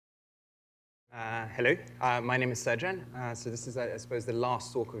Hello, my name is Srdjan. So this is, I suppose, the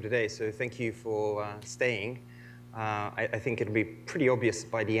last talk of the day, so thank you for staying. I think it'll be pretty obvious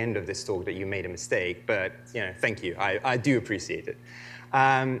by the end of this talk that you made a mistake, but thank you. I do appreciate it.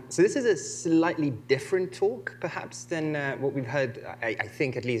 So this is a slightly different talk, perhaps, than what we've heard, I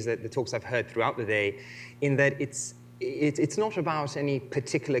think, at least the talks I've heard throughout the day, in that it's not about any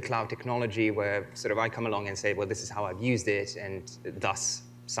particular cloud technology where sort of I come along and say, well, this is how I've used it, and thus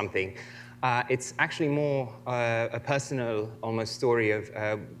something. It's actually more a personal, almost story of,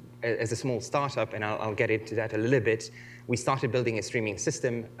 as a small startup, and I'll get into that a little bit, we started building a streaming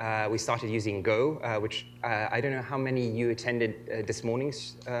system. We started using Go, which I don't know how many you attended this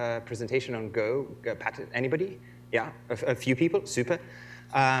morning's presentation on Go. Anybody? Yeah, a few people, super.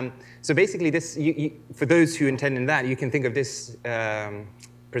 So basically, this, for those who attended that, you can think of this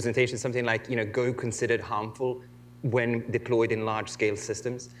presentation something like, Go considered harmful when deployed in large-scale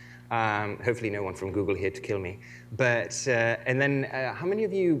systems. Hopefully no one from Google here to kill me. But, and then how many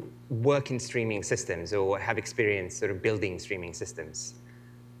of you work in streaming systems or have experience sort of building streaming systems?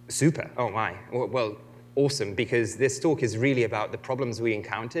 Super, oh my. Well, awesome, because this talk is really about the problems we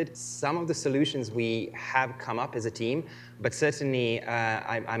encountered, some of the solutions we have come up as a team, but certainly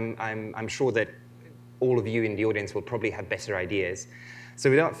I'm sure that all of you in the audience will probably have better ideas. So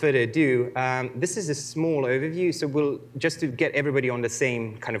without further ado, this is a small overview. So we'll, just to get everybody on the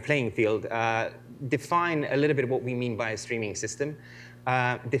same kind of playing field, define a little bit what we mean by a streaming system,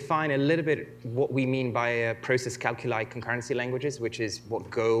 define a little bit what we mean by process calculi concurrency languages, which is what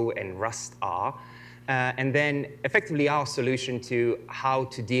Go and Rust are, and then effectively our solution to how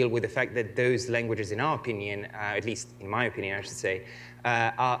to deal with the fact that those languages, in our opinion, at least in my opinion, I should say,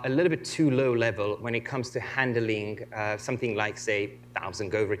 are a little bit too low level when it comes to handling something like, say, 1,000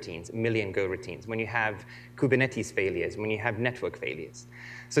 Go routines, 1 million Go routines, when you have Kubernetes failures, when you have network failures.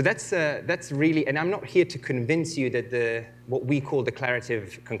 So that's really, and I'm not here to convince you that what we call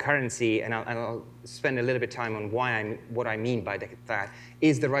declarative concurrency, and I'll spend a little bit of time on what I mean by that,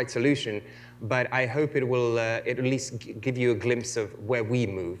 is the right solution, but I hope it will at least give you a glimpse of where we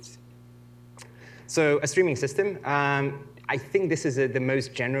moved. So a streaming system, I think this is the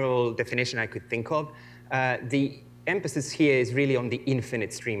most general definition I could think of. The emphasis here is really on the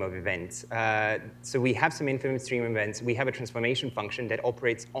infinite stream of events. So we have some infinite stream events. We have a transformation function that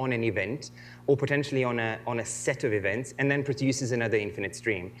operates on an event, or potentially on a set of events, and then produces another infinite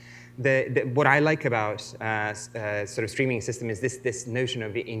stream. What I like about sort of streaming system is this notion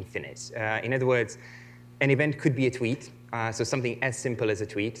of the infinite. In other words, an event could be a tweet, so something as simple as a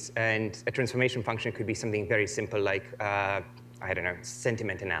tweet, and a transformation function could be something very simple like, I don't know,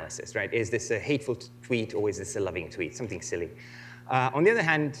 sentiment analysis, right? Is this a hateful tweet or is this a loving tweet? Something silly. On the other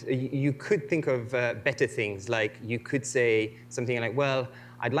hand, you could think of better things, like you could say something like, well,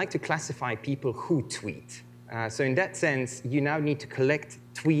 I'd like to classify people who tweet. So in that sense, you now need to collect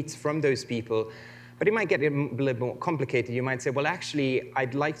tweets from those people. But it might get a little more complicated. You might say, well, actually,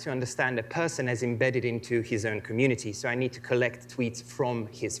 I'd like to understand a person as embedded into his own community, so I need to collect tweets from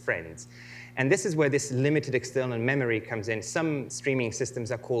his friends. And this is where this limited external memory comes in. Some streaming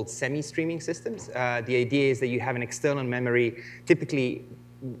systems are called semi-streaming systems. The idea is that you have an external memory, typically,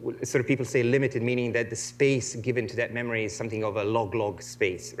 sort of people say limited, meaning that the space given to that memory is something of a log-log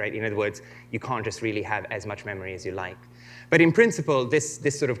space, right? In other words, you can't just really have as much memory as you like. But in principle, this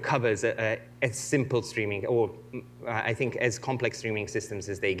sort of covers a simple streaming, or I think as complex streaming systems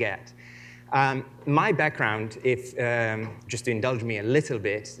as they get. My background, if just to indulge me a little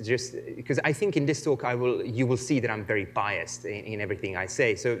bit, just because I think in this talk you will see that I'm very biased in everything I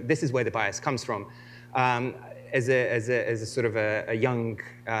say. So this is where the bias comes from. As a sort of a young,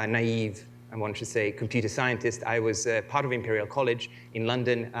 naive, one should say, computer scientist, I was part of Imperial College in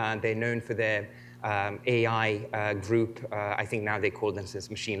London. They're known for their AI group. I think now they call themselves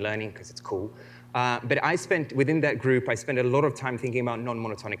machine learning because it's cool. But within that group, I spent a lot of time thinking about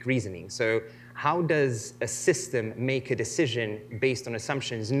non-monotonic reasoning. So how does a system make a decision based on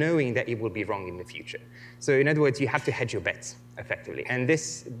assumptions, knowing that it will be wrong in the future? So in other words, you have to hedge your bets, effectively. And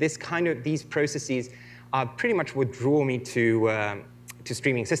these processes are pretty much what drew me to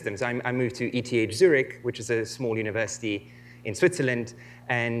streaming systems. I moved to ETH Zurich, which is a small university in Switzerland,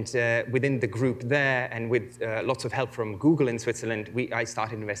 and within the group there, and with lots of help from Google in Switzerland, I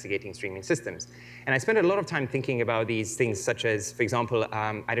started investigating streaming systems. And I spent a lot of time thinking about these things, such as, for example,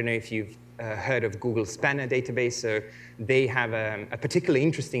 I don't know if you've heard of Google Spanner database. So they have a particularly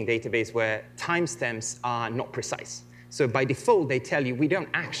interesting database where timestamps are not precise. So by default, they tell you, we don't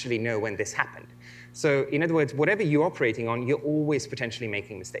actually know when this happened. So in other words, whatever you're operating on, you're always potentially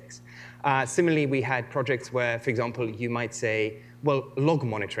making mistakes. Similarly, we had projects where, for example, you might say, Well, log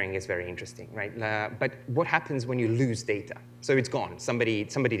monitoring is very interesting, right? But what happens when you lose data? So it's gone. Somebody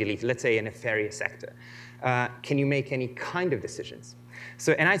deleted, let's say, a nefarious actor. Can you make any kind of decisions?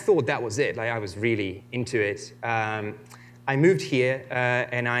 So, and I thought that was it. Like, I was really into it. I moved here,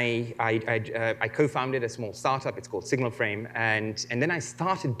 and I co-founded a small startup. It's called Signal Frame, and then I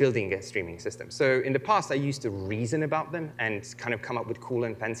started building a streaming system. So in the past, I used to reason about them and kind of come up with cool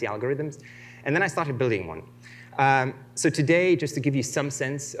and fancy algorithms, and then I started building one. So today, just to give you some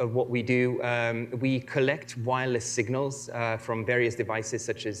sense of what we do, we collect wireless signals from various devices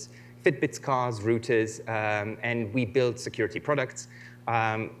such as Fitbits, cars, routers, and we build security products.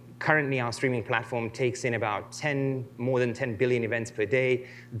 Currently, our streaming platform takes in about more than 10 billion events per day,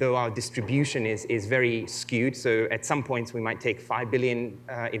 though our distribution is very skewed. So at some points, we might take 5 billion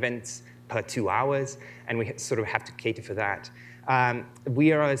events per 2 hours, and we sort of have to cater for that.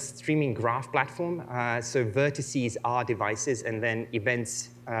 We are a streaming graph platform, so vertices are devices, and then events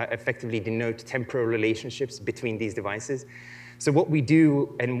effectively denote temporal relationships between these devices. So what we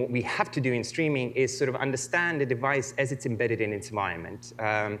do and what we have to do in streaming is sort of understand the device as it's embedded in its environment.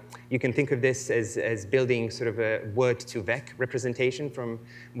 You can think of this as building sort of a word-to-vec representation from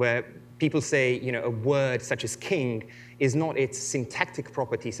where people say, you know, a word such as king is not its syntactic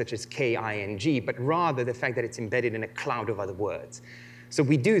property such as K-I-N-G, but rather the fact that it's embedded in a cloud of other words. So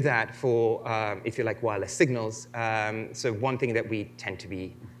we do that for, if you like, wireless signals. So one thing that we tend to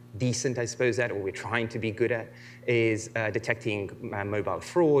be decent, I suppose, at, or we're trying to be good at, is detecting mobile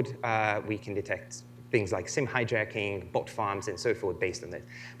fraud. We can detect things like SIM hijacking, bot farms, and so forth based on this.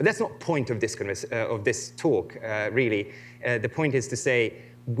 But that's not the point of this talk, really. The point is to say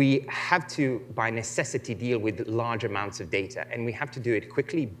we have to, by necessity, deal with large amounts of data, and we have to do it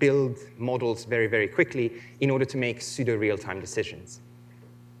quickly, build models very, very quickly in order to make pseudo-real-time decisions.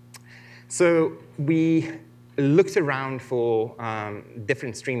 So we looked around for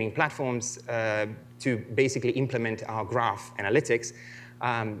different streaming platforms to basically implement our graph analytics.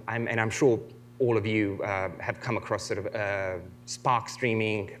 And I'm sure all of you have come across sort of Spark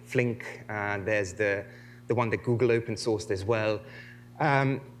streaming, Flink. There's the one that Google open sourced as well.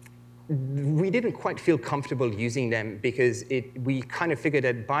 We didn't quite feel comfortable using them because we kind of figured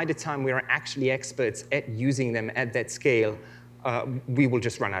that by the time we are actually experts at using them at that scale, we will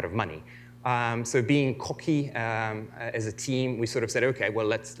just run out of money. So being cocky as a team, we sort of said, okay, well,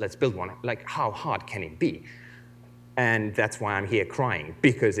 let's build one. Like, how hard can it be? And that's why I'm here crying,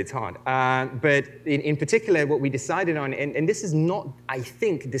 because it's hard. But in particular, what we decided on, and this is not, I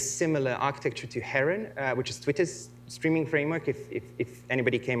think, dissimilar architecture to Heron, which is Twitter's streaming framework, if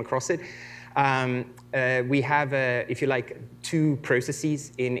anybody came across it. We have, if you like, two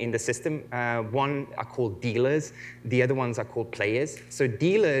processes in the system. One are called dealers. The other ones are called players. So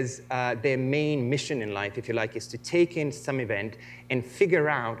dealers, their main mission in life, if you like, is to take in some event and figure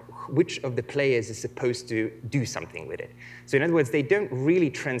out which of the players is supposed to do something with it. So in other words, they don't really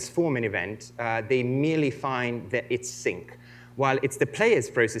transform an event. They merely find that it's sync. While it's the players'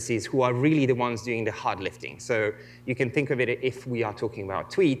 processes who are really the ones doing the hard lifting. So you can think of it, if we are talking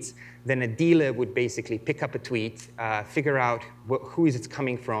about tweets, then a dealer would basically pick up a tweet, figure out who is it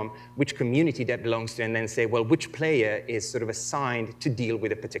coming from, which community that belongs to, and then say, well, which player is sort of assigned to deal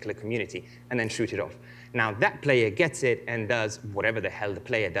with a particular community, and then shoot it off. Now, that player gets it and does whatever the hell the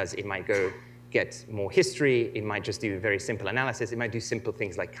player does. It might go get more history. It might just do very simple analysis. It might do simple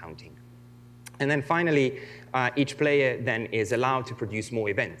things like counting. And then finally, each player then is allowed to produce more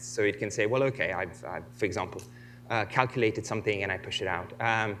events. So it can say, well, OK, I've for example, calculated something and I push it out.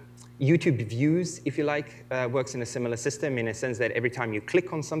 YouTube views, if you like, works in a similar system in a sense that every time you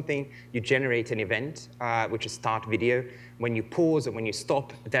click on something, you generate an event, which is start video. When you pause or when you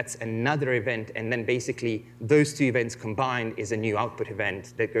stop, that's another event. And then basically, those two events combined is a new output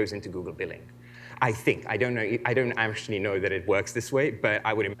event that goes into Google Billing. I think. I don't know. I don't actually know that it works this way, but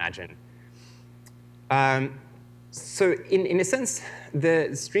I would imagine. So in a sense,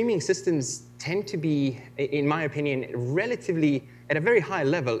 the streaming systems tend to be, in my opinion, relatively, at a very high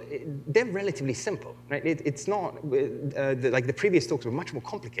level, they're relatively simple, right? It's not, like the previous talks were much more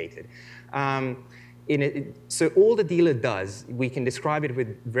complicated. So all the dealer does, we can describe it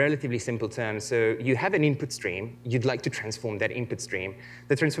with relatively simple terms. So you have an input stream. You'd like to transform that input stream.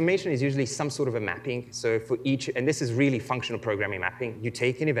 The transformation is usually some sort of a mapping. So for each, and this is really functional programming mapping, you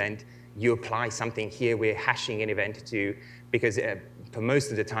take an event, you apply something here. We're hashing an event to, because for most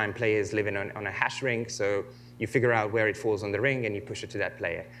of the time, players live on a hash ring. So you figure out where it falls on the ring, and you push it to that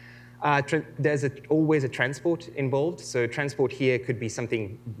player. There's always a transport involved. So transport here could be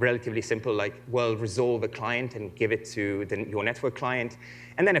something relatively simple, like, well, resolve a client and give it to your network client.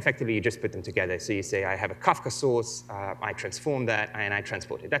 And then effectively, you just put them together. So you say, I have a Kafka source, I transform that, and I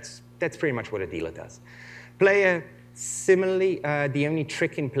transport it. That's pretty much what a dealer does. Player, similarly, the only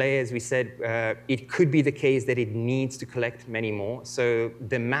trick in Player, as we said, it could be the case that it needs to collect many more. So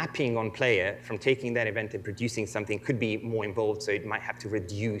the mapping on Player from taking that event and producing something could be more involved, so it might have to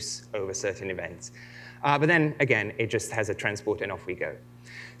reduce over certain events. But then, again, it just has a transport, and off we go.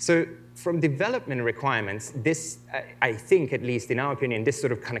 So from development requirements, this, I think, at least in our opinion, this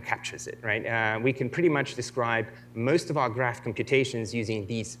sort of kind of captures it, right? We can pretty much describe most of our graph computations using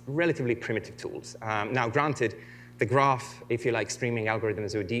these relatively primitive tools. Now, granted, the graph, if you like, streaming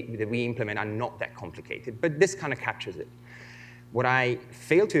algorithms that we implement are not that complicated, but this kind of captures it. What I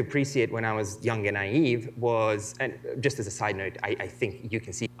failed to appreciate when I was young and naive was, and just as a side note, I think you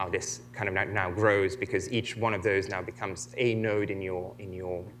can see how this kind of now grows, because each one of those now becomes a node in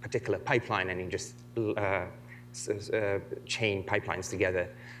your particular pipeline, and you just chain pipelines together.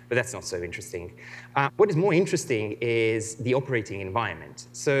 But that's not so interesting. What is more interesting is the operating environment.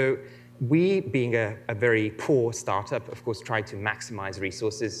 So we, being a very poor startup, of course, try to maximize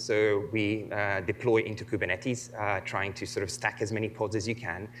resources. So we deploy into Kubernetes, trying to sort of stack as many pods as you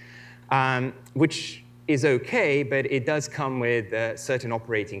can, which is OK, but it does come with certain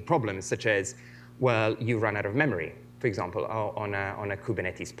operating problems, such as, well, you run out of memory, for example, on a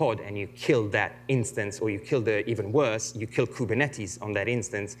Kubernetes pod, and you kill that instance, or you kill even worse, you kill Kubernetes on that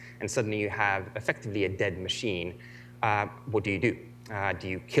instance, and suddenly you have effectively a dead machine. What do? Do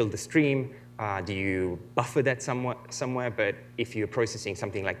you kill the stream? Do you buffer that somewhere? But if you're processing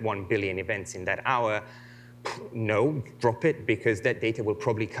something like 1 billion events in that hour, no, drop it, because that data will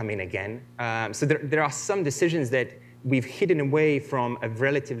probably come in again. So there are some decisions that we've hidden away from a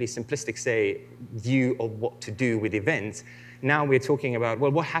relatively simplistic, say, view of what to do with events. Now we're talking about,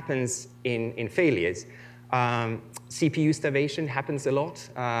 well, what happens in failures? CPU starvation happens a lot.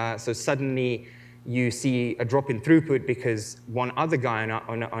 So suddenly, you see a drop in throughput because one other guy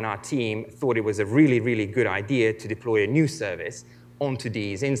on our team thought it was a really, really good idea to deploy a new service onto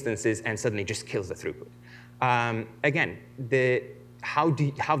these instances, and suddenly just kills the throughput. Again, how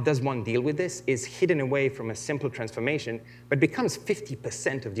does one deal with this is hidden away from a simple transformation, but becomes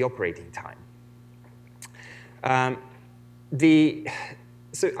 50% of the operating time.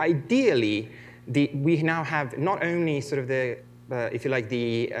 So ideally, we now have not only sort of the if you like,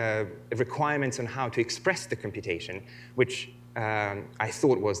 the requirements on how to express the computation, which I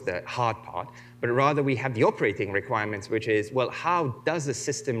thought was the hard part, but rather we have the operating requirements, which is, well, how does the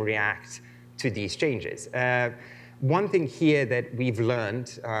system react to these changes? One thing here that we've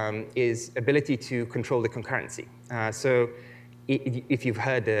learned is ability to control the concurrency. So if you've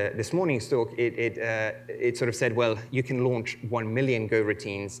heard this morning's talk, it sort of said, well, you can launch 1 million Go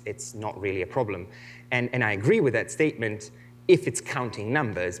routines. It's not really a problem. And I agree with that statement, if it's counting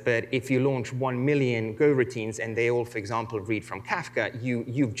numbers. But if you launch 1 million Go routines and they all, for example, read from Kafka,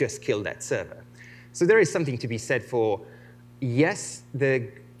 you've just killed that server. So there is something to be said for, yes,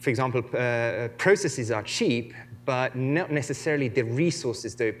 for example, processes are cheap, but not necessarily the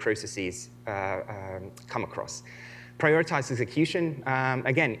resources those processes come across. Prioritized execution,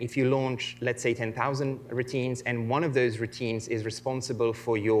 again, if you launch, let's say, 10,000 routines, and one of those routines is responsible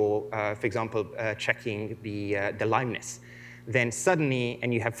for your, for example, checking the liveness, then suddenly,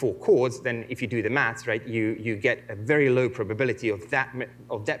 and you have 4 cores, then if you do the maths, right, you get a very low probability of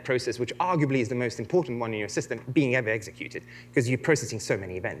that process, which arguably is the most important one in your system, being ever executed, because you're processing so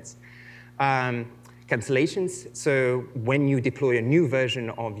many events. Cancellations, so when you deploy a new version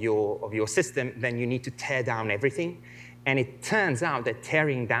of your system, then you need to tear down everything. And it turns out that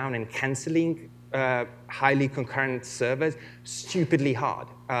tearing down and canceling highly concurrent servers, stupidly hard.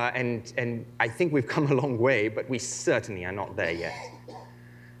 And I think we've come a long way, but we certainly are not there yet.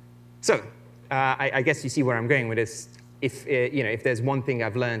 So I guess you see where I'm going with this. If there's one thing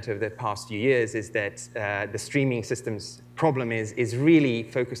I've learned over the past few years, is that the streaming systems problem is really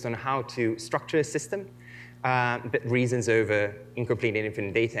focused on how to structure a system that reasons over incomplete and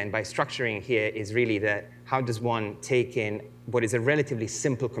infinite data. And by structuring here is really that how does one take in what is a relatively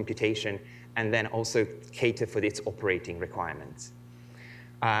simple computation and then also cater for its operating requirements.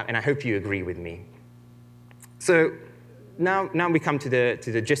 And I hope you agree with me. So now we come to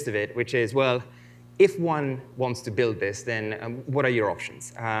the gist of it, which is, well, if one wants to build this, then what are your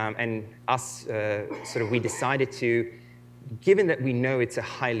options? And us, we decided to, given that we know it's a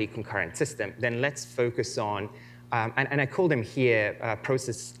highly concurrent system, then let's focus on, and I call them here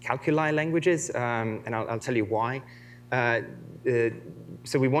process calculi languages, and I'll tell you why.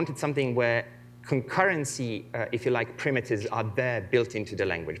 so we wanted something where concurrency, if you like, primitives are there built into the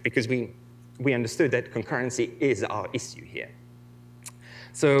language, because we understood that concurrency is our issue here.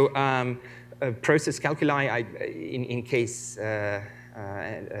 So process calculi, in case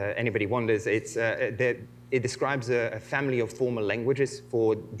anybody wonders, it describes a family of formal languages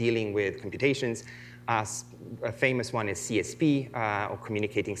for dealing with computations. A famous one is CSP, or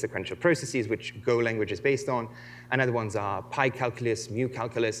Communicating Sequential Processes, which Go language is based on. Another ones are pi calculus, mu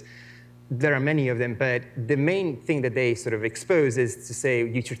calculus. There are many of them, but the main thing that they sort of expose is to say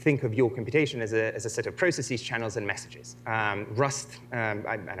you should think of your computation as a set of processes, channels, and messages. Rust, and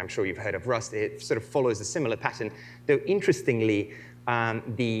I'm sure you've heard of Rust, it sort of follows a similar pattern, though interestingly,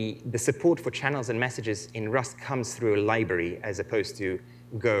 the support for channels and messages in Rust comes through a library as opposed to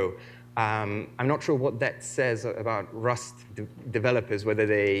Go. I'm not sure what that says about Rust developers, whether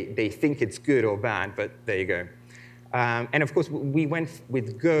they think it's good or bad, but there you go. And of course, we went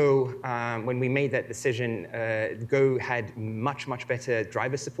with Go. When we made that decision, Go had much, much better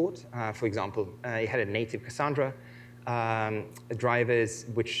driver support. For example, it had a native Cassandra drivers,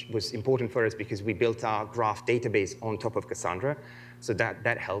 which was important for us because we built our graph database on top of Cassandra. So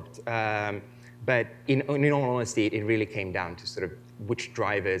that helped. But in all honesty, it really came down to sort of which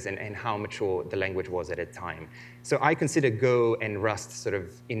drivers and how mature the language was at a time. So I consider Go and Rust sort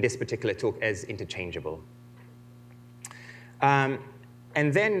of, in this particular talk, as interchangeable. And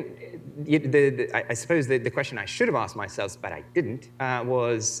then I suppose the question I should have asked myself, but I didn't,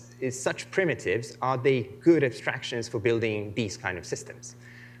 is such primitives, are they good abstractions for building these kind of systems?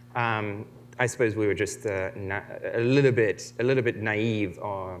 I suppose we were just a little bit naive,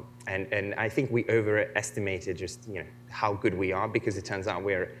 and I think we overestimated just how good we are, because it turns out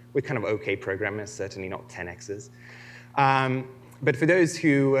we're kind of okay programmers, certainly not 10x's. But for those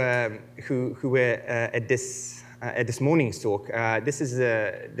who were at this morning's talk,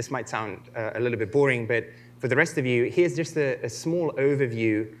 this might sound a little bit boring, but for the rest of you, here's just a small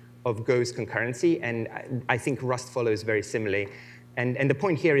overview of Go's concurrency, and I think Rust follows very similarly. And the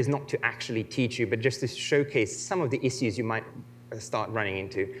point here is not to actually teach you, but just to showcase some of the issues you might start running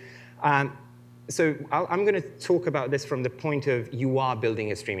into. So I'm going to talk about this from the point of you are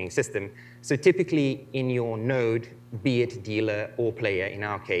building a streaming system. So typically in your node, be it dealer or player in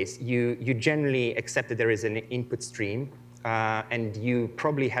our case, you generally accept that there is an input stream, and you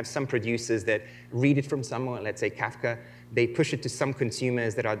probably have some producers that read it from somewhere, let's say Kafka. They push it to some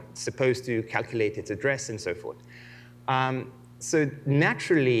consumers that are supposed to calculate its address and so forth. So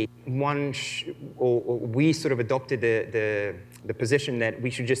naturally, we sort of adopted the position that we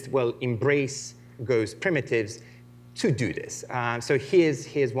should just, well, embrace Go's primitives to do this. So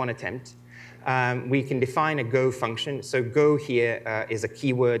here's one attempt. We can define a Go function. So Go here is a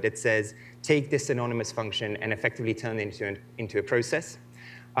keyword that says, take this anonymous function and effectively turn it into a process.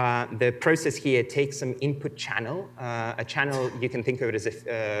 The process here takes some input channel. A channel, you can think of it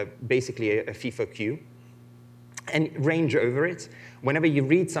as basically a FIFO queue, and range over it. Whenever you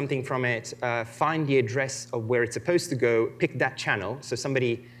read something from it, find the address of where it's supposed to go, pick that channel. So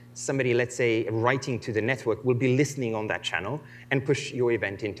somebody, let's say, writing to the network will be listening on that channel and push your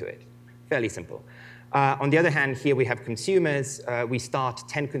event into it. Fairly simple. On the other hand, here we have consumers. We start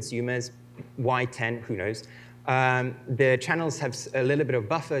 10 consumers. Why 10? Who knows? The channels have a little bit of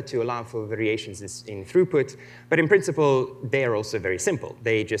buffer to allow for variations in throughput, but in principle, they are also very simple.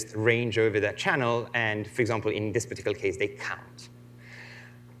 They just range over that channel, and for example, in this particular case, they count.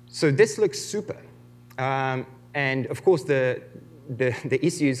 So this looks super. And of course, the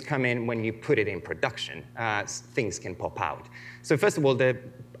issues come in when you put it in production. Things can pop out. So first of all,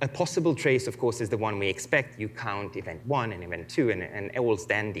 a possible trace, of course, is the one we expect. You count event 1 and event 2, and all's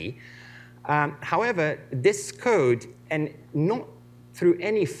dandy. However, this code, and not through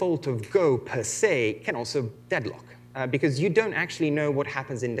any fault of Go per se, can also deadlock, because you don't actually know what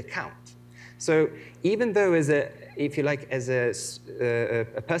happens in the count. So even though, if you like, as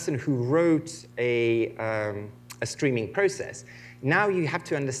a person who wrote a streaming process, now you have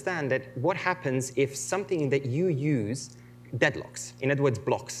to understand that what happens if something that you use deadlocks, in other words,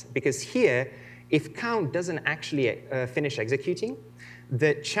 blocks. Because here, if count doesn't actually finish executing,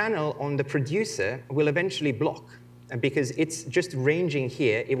 the channel on the producer will eventually block, because it's just ranging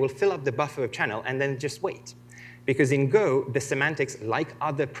here. It will fill up the buffer of channel and then just wait. Because in Go, the semantics, like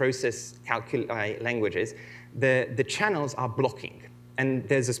other process calculi languages, the channels are blocking. And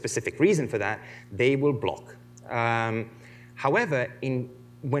there's a specific reason for that. They will block. However,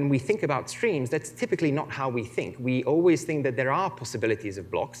 when we think about streams, that's typically not how we think. We always think that there are possibilities of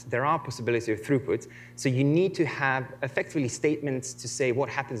blocks. There are possibilities of throughputs. So you need to have effectively statements to say what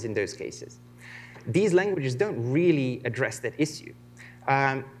happens in those cases. These languages don't really address that issue.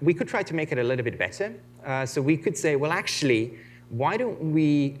 We could try to make it a little bit better. So we could say, well, actually, why don't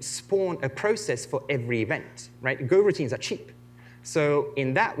we spawn a process for every event, right? Go routines are cheap. So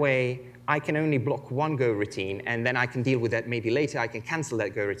in that way, I can only block one Go routine, and then I can deal with that maybe later. I can cancel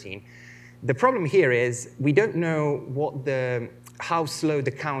that Go routine. The problem here is we don't know how slow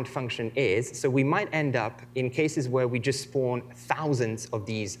the count function is, so we might end up in cases where we just spawn thousands of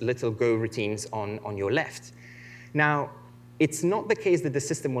these little Go routines on your left. Now, it's not the case that the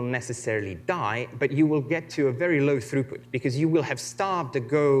system will necessarily die, but you will get to a very low throughput because you will have starved the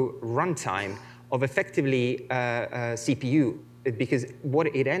Go runtime of effectively CPU, because what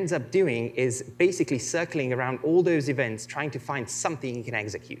it ends up doing is basically circling around all those events, trying to find something you can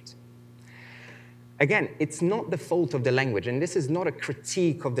execute. Again, it's not the fault of the language, and this is not a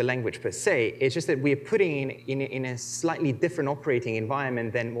critique of the language per se. It's just that we're putting in a slightly different operating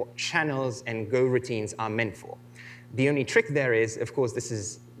environment than what channels and Go routines are meant for. The only trick there is, of course, this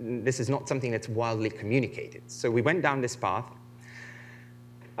is not something that's wildly communicated. So we went down this path.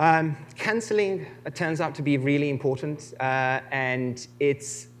 Canceling turns out to be really important, and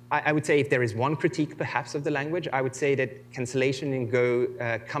I would say if there is one critique perhaps of the language, I would say that cancellation in Go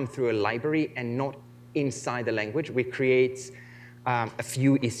come through a library and not inside the language, which creates a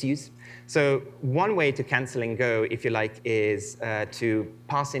few issues. So one way to cancel in Go, if you like, is to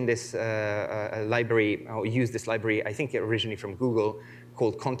pass in this library, or use this library, I think originally from Google,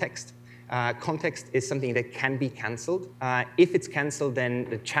 called context. Context is something that can be canceled. If it's canceled, then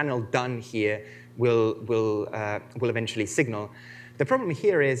the channel done here will eventually signal. The problem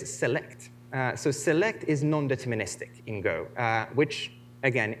here is select. So select is non-deterministic in Go, which,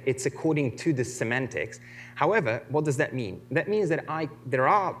 again, it's according to the semantics. However, what does that mean? That means that there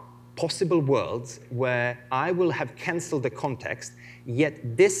are possible worlds where I will have canceled the context,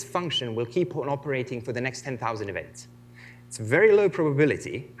 yet this function will keep on operating for the next 10,000 events. It's very low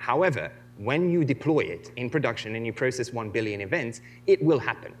probability. However, when you deploy it in production and you process 1 billion events, it will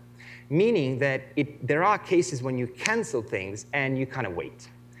happen. Meaning that there are cases when you cancel things and you kind of wait.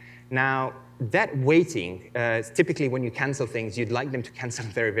 Now, that waiting, typically when you cancel things, you'd like them to cancel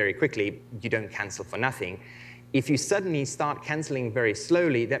very, very quickly. You don't cancel for nothing. If you suddenly start canceling very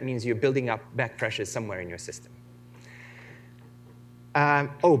slowly, that means you're building up back pressure somewhere in your system.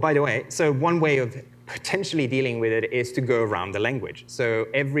 Oh, by the way, so one way of potentially dealing with it is to go around the language. So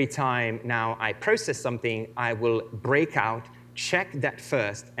every time now I process something, I will break out, check that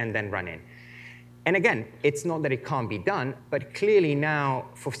first, and then run in. And again, it's not that it can't be done, but clearly now,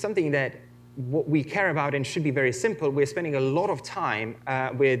 for something that what we care about and should be very simple, we're spending a lot of time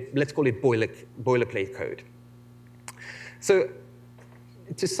with, let's call it boilerplate code. So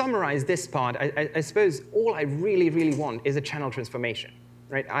to summarize this part, I suppose all I really, really want is a channel transformation.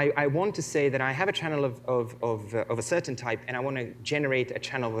 Right? I want to say that I have a channel of a certain type, and I want to generate a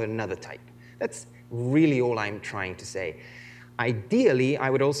channel of another type. That's really all I'm trying to say. Ideally, I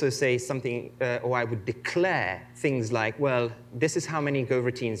would also say something, or I would declare things like, well, this is how many Go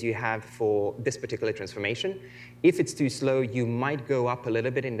routines you have for this particular transformation. If it's too slow, you might go up a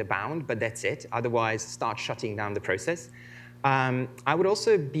little bit in the bound, but that's it. Otherwise, start shutting down the process. I would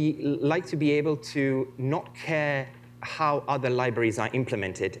also like to be able to not care how other libraries are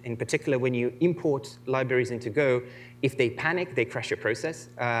implemented. In particular, when you import libraries into Go, if they panic, they crash your process.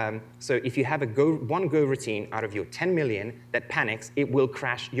 So if you have one Go routine out of your 10 million that panics, it will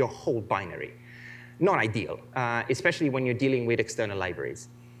crash your whole binary. Not ideal, especially when you're dealing with external libraries.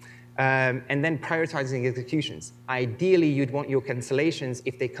 And then prioritizing executions. Ideally, you'd want your cancellations,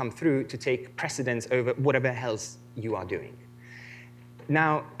 if they come through, to take precedence over whatever else you are doing.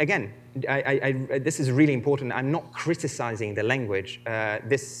 Now, again, this is really important. I'm not criticizing the language.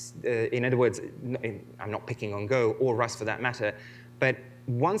 In other words, I'm not picking on Go or Rust for that matter. But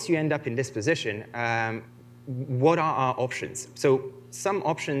once you end up in this position, what are our options? So some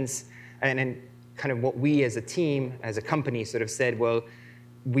options, and then kind of what we as a team, as a company, sort of said, well,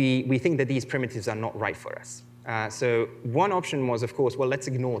 we think that these primitives are not right for us. So one option was, of course, well, let's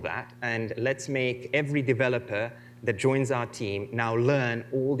ignore that, and let's make every developer that joins our team now learn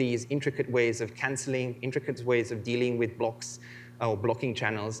all these intricate ways of canceling, intricate ways of dealing with blocks or blocking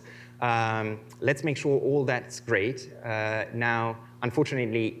channels. Let's make sure all that's great. Now,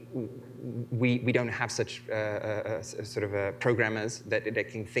 unfortunately, we don't have such sort of programmers that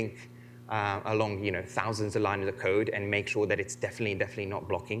can think along thousands of lines of code and make sure that it's definitely not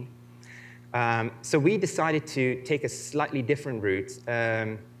blocking. So we decided to take a slightly different route,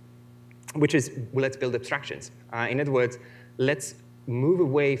 which is, well, let's build abstractions. In other words, let's move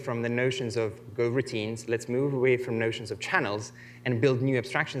away from the notions of Go routines, let's move away from notions of channels, and build new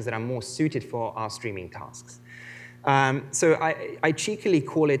abstractions that are more suited for our streaming tasks. So I cheekily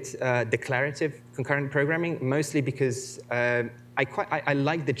call it declarative concurrent programming, mostly because I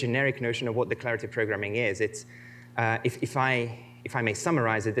like the generic notion of what declarative programming is. It's, if I may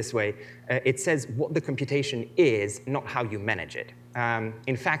summarize it this way, it says what the computation is, not how you manage it.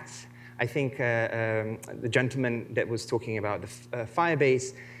 In fact, I think the gentleman that was talking about the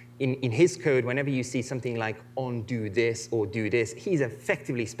Firebase, in his code, whenever you see something like on do this or do this, he's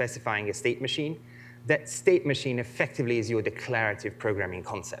effectively specifying a state machine. That state machine effectively is your declarative programming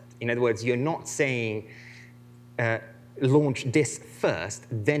concept. In other words, you're not saying launch this first,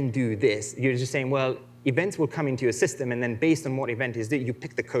 then do this. You're just saying, well, events will come into your system, and then based on what event is that, you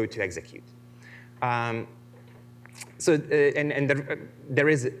pick the code to execute. There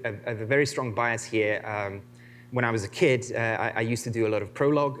is a very strong bias here. When I was a kid, I used to do a lot of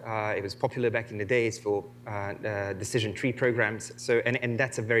Prolog. It was popular back in the days for decision tree programs. So, and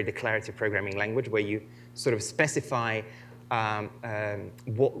that's a very declarative programming language where you sort of specify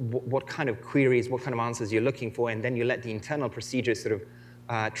what kind of queries, what kind of answers you're looking for, and then you let the internal procedures sort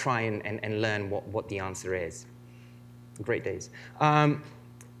of try and learn what the answer is. Great days.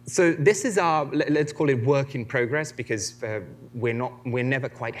 So this is our, let's call it work in progress, because we're never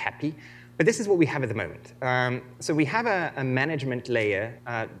quite happy. But this is what we have at the moment. So we have a management layer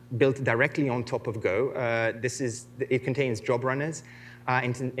built directly on top of Go. It contains job runners,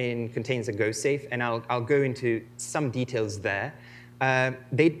 it contains a Go safe, and I'll go into some details there.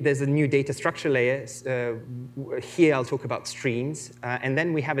 There's a new data structure layer. Here I'll talk about streams. And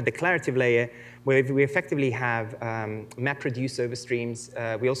then we have a declarative layer where we effectively have MapReduce over streams.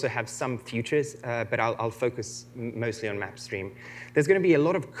 We also have some futures, but I'll focus mostly on MapStream. There's going to be a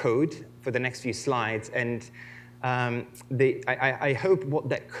lot of code for the next few slides. And I hope what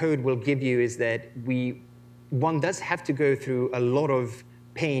that code will give you is that one does have to go through a lot of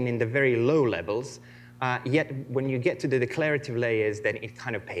pain in the very low levels. Yet when you get to the declarative layers, then it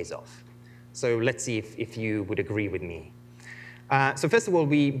kind of pays off. So let's see if you would agree with me. So first of all,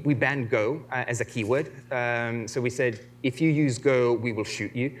 we banned Go as a keyword. So we said, if you use Go, we will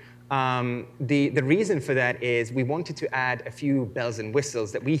shoot you. The reason for that is we wanted to add a few bells and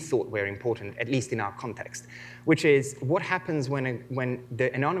whistles that we thought were important, at least in our context, which is what happens when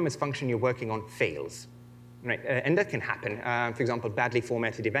the anonymous function you're working on fails. Right? And that can happen. For example, badly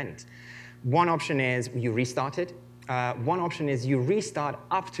formatted event. One option is you restart it. One option is you restart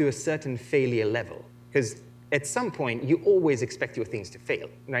up to a certain failure level, because at some point, you always expect your things to fail.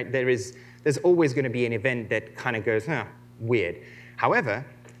 Right? There's always going to be an event that kind of goes, weird. However,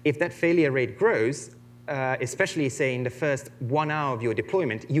 if that failure rate grows, especially, say, in the first 1 hour of your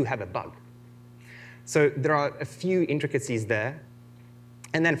deployment, you have a bug. So there are a few intricacies there.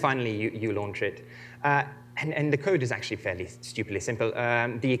 And then finally, you launch it. And the code is actually fairly stupidly simple.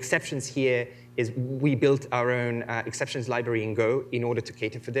 The exceptions here is we built our own exceptions library in Go in order to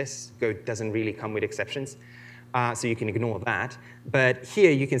cater for this. Go doesn't really come with exceptions, so you can ignore that. But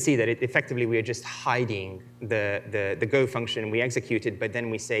here you can see that effectively we are just hiding the Go function we executed, but then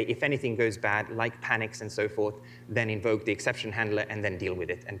we say if anything goes bad, like panics and so forth, then invoke the exception handler and then deal with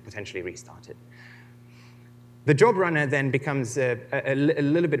it and potentially restart it. The job runner then becomes a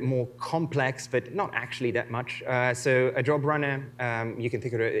little bit more complex, but not actually that much. So a job runner, you can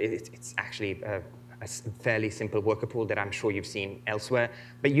think of it, it's actually a fairly simple worker pool that I'm sure you've seen elsewhere,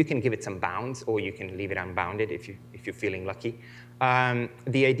 but you can give it some bounds, or you can leave it unbounded if you're feeling lucky.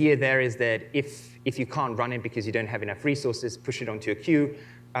 The idea there is that if you can't run it because you don't have enough resources, push it onto a queue.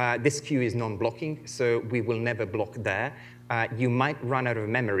 This queue is non-blocking, so we will never block there. You might run out of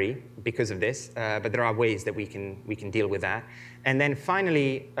memory because of this, but there are ways that we can deal with that. And then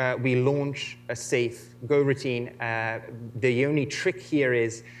finally, we launch a safe Go routine. The only trick here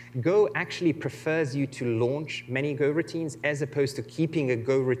is Go actually prefers you to launch many Go routines as opposed to keeping a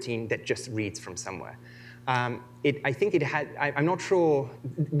Go routine that just reads from somewhere. I think it had, I'm not sure,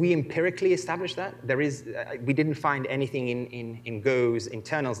 we empirically established that. We didn't find anything in Go's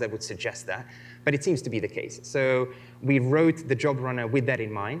internals that would suggest that, but it seems to be the case. So we wrote the job runner with that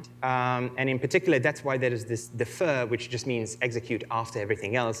in mind. And in particular, that's why there is this defer, which just means execute after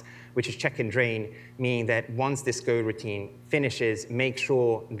everything else, which is check and drain, meaning that once this Go routine finishes, make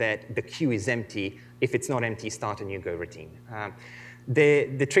sure that the queue is empty. If it's not empty, start a new Go routine.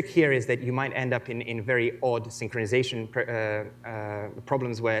 The trick here is that you might end up in very odd synchronization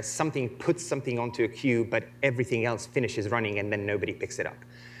problems where something puts something onto a queue, but everything else finishes running, and then nobody picks it up.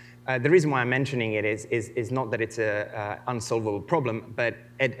 The reason why I'm mentioning it is not that it's an unsolvable problem, but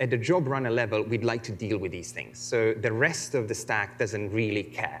at the job runner level, we'd like to deal with these things. So the rest of the stack doesn't really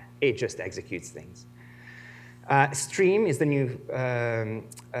care. It just executes things. Stream is the new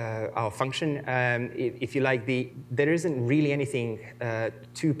our function. If you like, there isn't really anything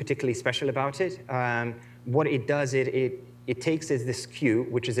too particularly special about it. What it does, it takes this queue,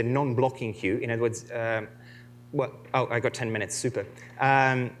 which is a non-blocking queue. In other words, I got 10 minutes, super.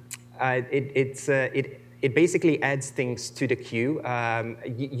 It basically adds things to the queue.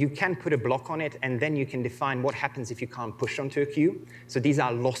 You can put a block on it, and then you can define what happens if you can't push onto a queue. So these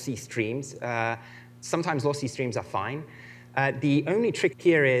are lossy streams. Sometimes lossy streams are fine. The only trick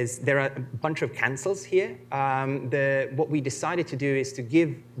here is there are a bunch of cancels here. What we decided to do is to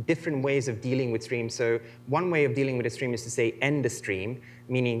give different ways of dealing with streams. So one way of dealing with a stream is to say end the stream,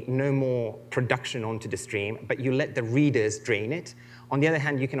 meaning no more production onto the stream, but you let the readers drain it. On the other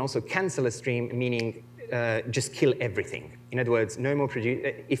hand, you can also cancel a stream, meaning just kill everything. In other words, no more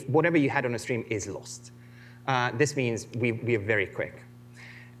if whatever you had on a stream is lost. This means we are very quick.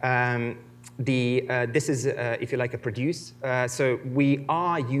 This is, if you like, a produce. So we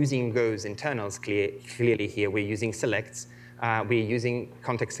are using Go's internals clearly here. We're using selects. We're using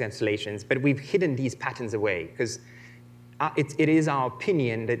context cancellations. But we've hidden these patterns away because it is our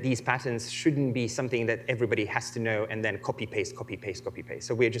opinion that these patterns shouldn't be something that everybody has to know and then copy, paste, copy, paste, copy, paste.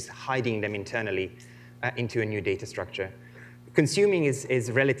 So we're just hiding them internally into a new data structure. Consuming is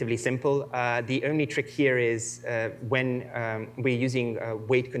relatively simple. The only trick here is when we're using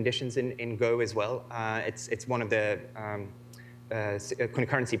wait conditions in Go as well. It's one of the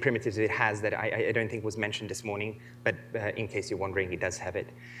concurrency primitives it has that I don't think was mentioned this morning, but in case you're wondering, it does have it.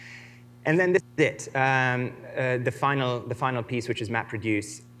 And then this is it, the final piece, which is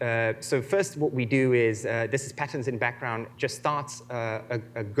MapReduce. So first what we do is, this is patterns in background, just starts a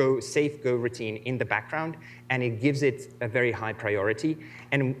safe Go routine in the background, and it gives it a very high priority.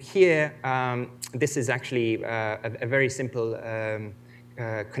 And here, this is actually a very simple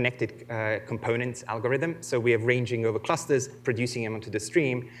connected components algorithm. So we are ranging over clusters, producing them onto the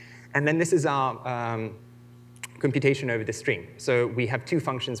stream. And then this is our computation over the stream. So we have two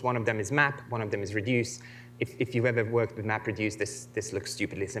functions. One of them is map, one of them is reduce. If you've ever worked with MapReduce, this looks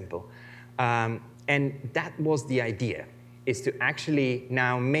stupidly simple. And that was the idea, is to actually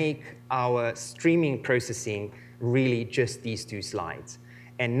now make our streaming processing really just these two slides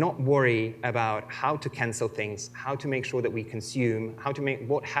and not worry about how to cancel things, how to make sure that we consume,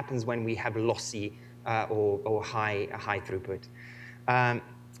 what happens when we have lossy or high throughput.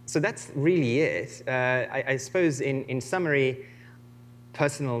 So that's really it. I suppose in summary,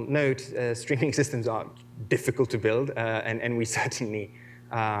 personal note, streaming systems are difficult to build, and we certainly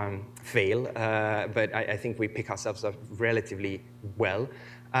fail, but I think we pick ourselves up relatively well.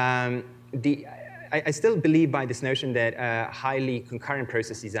 I still believe by this notion that highly concurrent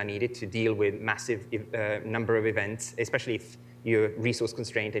processes are needed to deal with massive number of events, especially if you're resource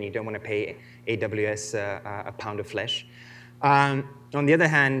constrained and you don't want to pay AWS a pound of flesh. On the other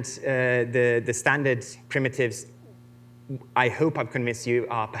hand, the standard primitives, I hope I've convinced you,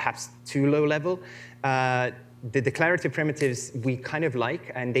 are perhaps too low level. The declarative primitives we kind of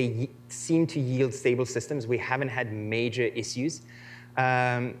like, and they seem to yield stable systems. We haven't had major issues.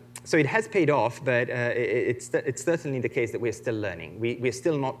 So it has paid off, but it's certainly the case that we're still learning. We're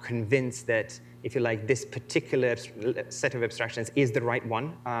still not convinced that, if you like, this particular set of abstractions is the right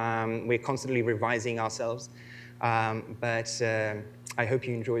one. We're constantly revising ourselves. But I hope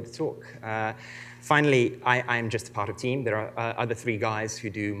you enjoyed the talk. Finally, I am just a part of the team. There are other three guys who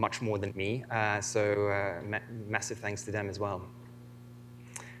do much more than me, so massive thanks to them as well.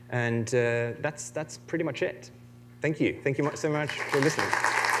 And that's pretty much it. Thank you. Thank you so much for listening.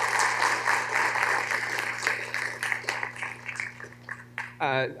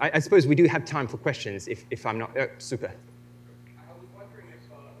 I suppose we do have time for questions if I'm not, super.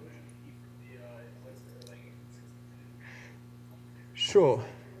 Sure.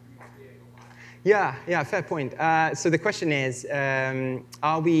 Yeah, fair point. So the question is,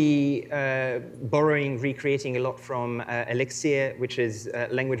 are we borrowing, recreating a lot from Elixir, which is a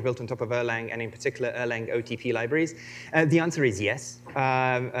language built on top of Erlang, and in particular Erlang OTP libraries? The answer is yes.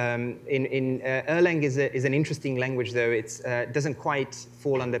 Erlang is an interesting language, though. It doesn't quite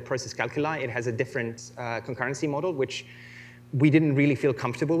fall under process calculi. It has a different concurrency model, which we didn't really feel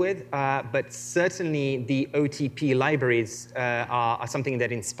comfortable with, but certainly the OTP libraries are something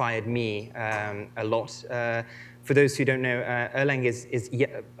that inspired me a lot. For those who don't know, Erlang is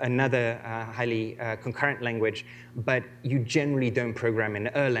yet another highly concurrent language, but you generally don't program in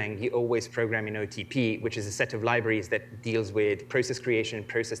Erlang. You always program in OTP, which is a set of libraries that deals with process creation,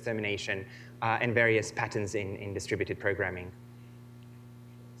 process termination, and various patterns in distributed programming.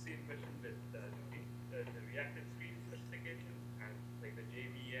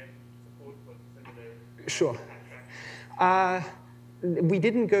 Sure. We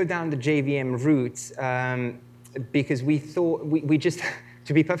didn't go down the JVM route because we thought we just,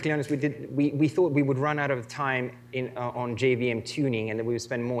 to be perfectly honest, we thought we would run out of time on JVM tuning and that we would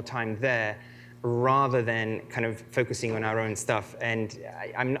spend more time there rather than kind of focusing on our own stuff. And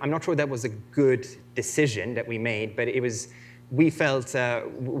I'm not sure that was a good decision that we made, but it was. We felt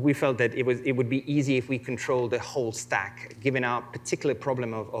that it would be easy if we controlled the whole stack, given our particular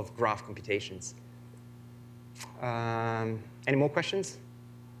problem of graph computations. Any more questions?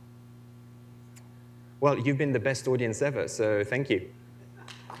 Well, you've been the best audience ever, so thank you.